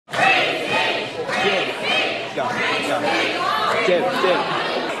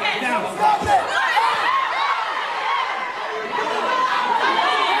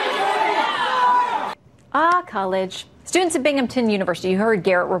College. Students at Binghamton University, you heard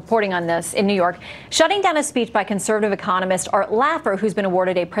Garrett reporting on this in New York, shutting down a speech by conservative economist Art Laffer, who's been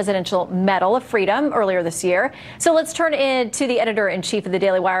awarded a Presidential Medal of Freedom earlier this year. So let's turn it to the editor-in-chief of the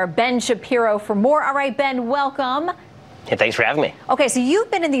Daily Wire, Ben Shapiro, for more. All right, Ben, welcome. Hey, thanks for having me. Okay, so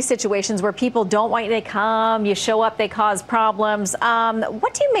you've been in these situations where people don't want you to come, you show up, they cause problems.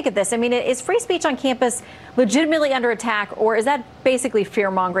 What do you make of this? I mean, is free speech on campus legitimately under attack, or is that basically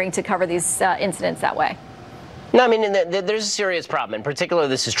fear-mongering to cover these incidents that way? No, I mean, there's a serious problem. In particular,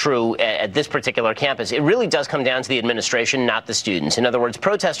 this is true at this particular campus. It really does come down to the administration, not the students. In other words,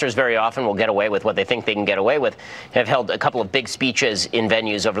 protesters very often will get away with what they think they can get away with. Have held a couple of big speeches in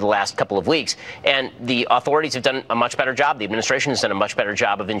venues over the last couple of weeks, and the authorities have done a much better job. The administration has done a much better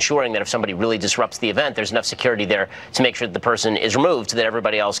job of ensuring that if somebody really disrupts the event, there's enough security there to make sure that the person is removed so that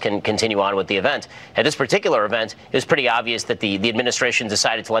everybody else can continue on with the event. At this particular event, it was pretty obvious that the administration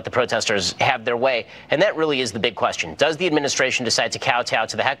decided to let the protesters have their way, and that really is the big question. Does the administration decide to kowtow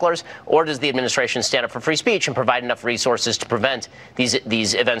to the hecklers, or does the administration stand up for free speech and provide enough resources to prevent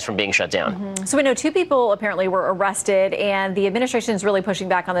these events from being shut down? Mm-hmm. So we know 2 people apparently were arrested, and the administration is really pushing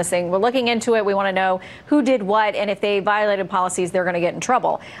back on this thing. We're looking into it. We want to know who did what, and if they violated policies, they're going to get in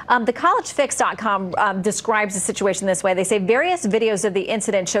trouble. TheCollegeFix.com describes the situation this way. They say various videos of the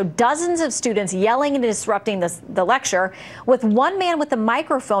incident show dozens of students yelling and disrupting the lecture, with one man with a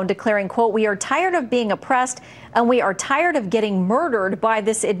microphone declaring, quote, "We are tired of being oppressed, and we are tired of getting murdered by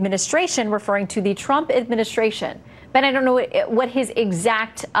this administration," referring to the Trump administration. Ben, I don't know what his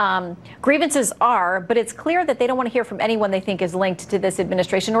exact grievances are, but it's clear that they don't want to hear from anyone they think is linked to this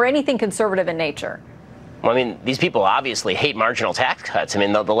administration or anything conservative in nature. Well, I mean, these people obviously hate marginal tax cuts. I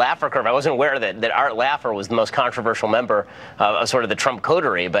mean, the Laffer curve, I wasn't aware that Art Laffer was the most controversial member of sort of the Trump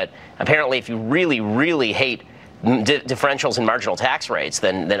coterie, but apparently if you really, really hate differentials in marginal tax rates,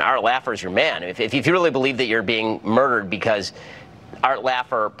 then Art Laffer is your man. If you really believe that you're being murdered because Art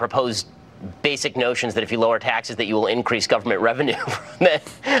Laffer proposed basic notions that if you lower taxes that you will increase government revenue, I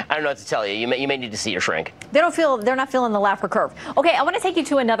don't know what to tell you. You may need to see your shrink. They're not feeling the Laffer curve. Okay, I want to take you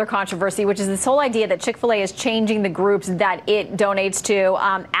to another controversy, which is this whole idea that Chick-fil-A is changing the groups that it donates to.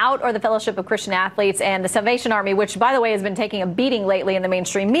 Out are the Fellowship of Christian Athletes and the Salvation Army, which, by the way, has been taking a beating lately in the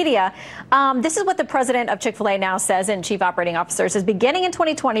mainstream media. This is what the president of Chick-fil-A now says, and chief operating officer says, beginning in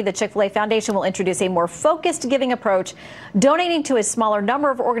 2020, the Chick-fil-A Foundation will introduce a more focused giving approach, donating to a smaller number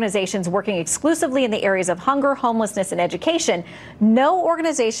of organizations working exclusively in the areas of hunger, homelessness, and education. No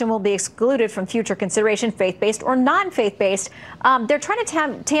organization will be excluded from future consideration, faith-based or non-faith-based. They're trying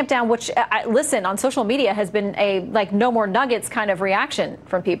to tamp down, which, listen, on social media has been a no more nuggets kind of reaction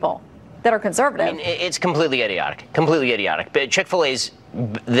from people that are conservative. I mean, it's completely idiotic, But Chick-fil-A's,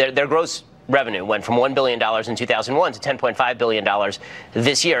 their gross revenue went from $1 billion in 2001 to $10.5 billion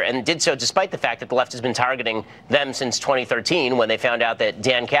this year, and did so despite the fact that the left has been targeting them since 2013 when they found out that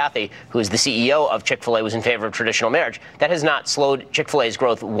Dan Cathy, who is the CEO of Chick-fil-A, was in favor of traditional marriage. That has not slowed Chick-fil-A's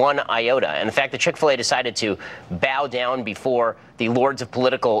growth one iota. And the fact that Chick-fil-A decided to bow down before the lords of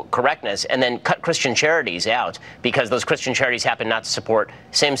political correctness and then cut Christian charities out because those Christian charities happen not to support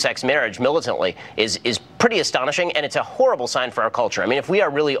same-sex marriage militantly is pretty astonishing, and it's a horrible sign for our culture. I mean, if we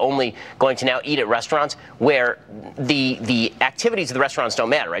are really only going to now eat at restaurants where the activities of the restaurants don't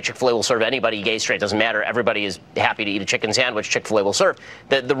matter, right? Chick-fil-A will serve anybody, gay, straight, doesn't matter. Everybody is happy to eat a chicken sandwich. Chick-fil-A will serve.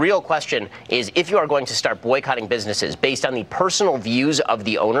 The real question is, if you are going to start boycotting businesses based on the personal views of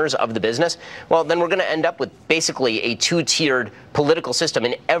the owners of the business, well, then we're going to end up with basically a two-tiered political system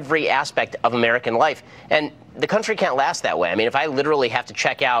in every aspect of American life. And the country can't last that way. I mean, if I literally have to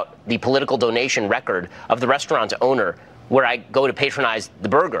check out the political donation record of the restaurant's owner where I go to patronize the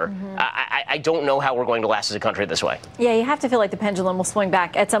burger, I don't know how we're going to last as a country this way. Yeah, you have to feel like the pendulum will swing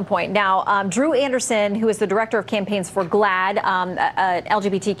back at some point. Now, Drew Anderson, who is the director of campaigns for GLAAD, an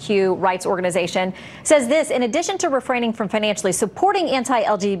LGBTQ rights organization, says this: in addition to refraining from financially supporting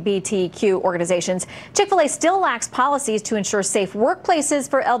anti-LGBTQ organizations, Chick-fil-A still lacks policies to ensure safe workplaces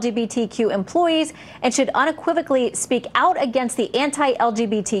for LGBTQ employees and should unequivocally speak out against the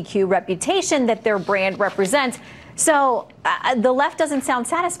anti-LGBTQ reputation that their brand represents. So the left doesn't sound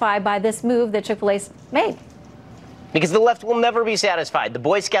satisfied by this move that Chick-fil-A's made. Because the left will never be satisfied. The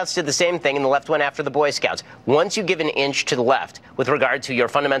Boy Scouts did the same thing, and the left went after the Boy Scouts. Once you give an inch to the left with regard to your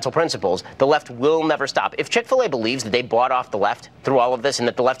fundamental principles, the left will never stop. If Chick-fil-A believes that they bought off the left through all of this and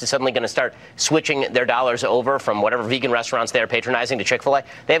that the left is suddenly going to start switching their dollars over from whatever vegan restaurants they're patronizing to Chick-fil-A,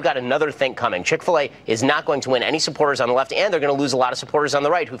 they've got another think coming. Chick-fil-A is not going to win any supporters on the left, and they're going to lose a lot of supporters on the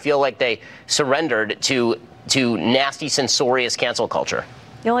right who feel like they surrendered to nasty, censorious cancel culture.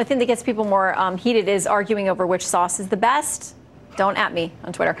 The only thing that gets people more heated is arguing over which sauce is the best. Don't at me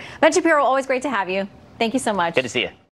on Twitter. Ben Shapiro, always great to have you. Thank you so much. Good to see you.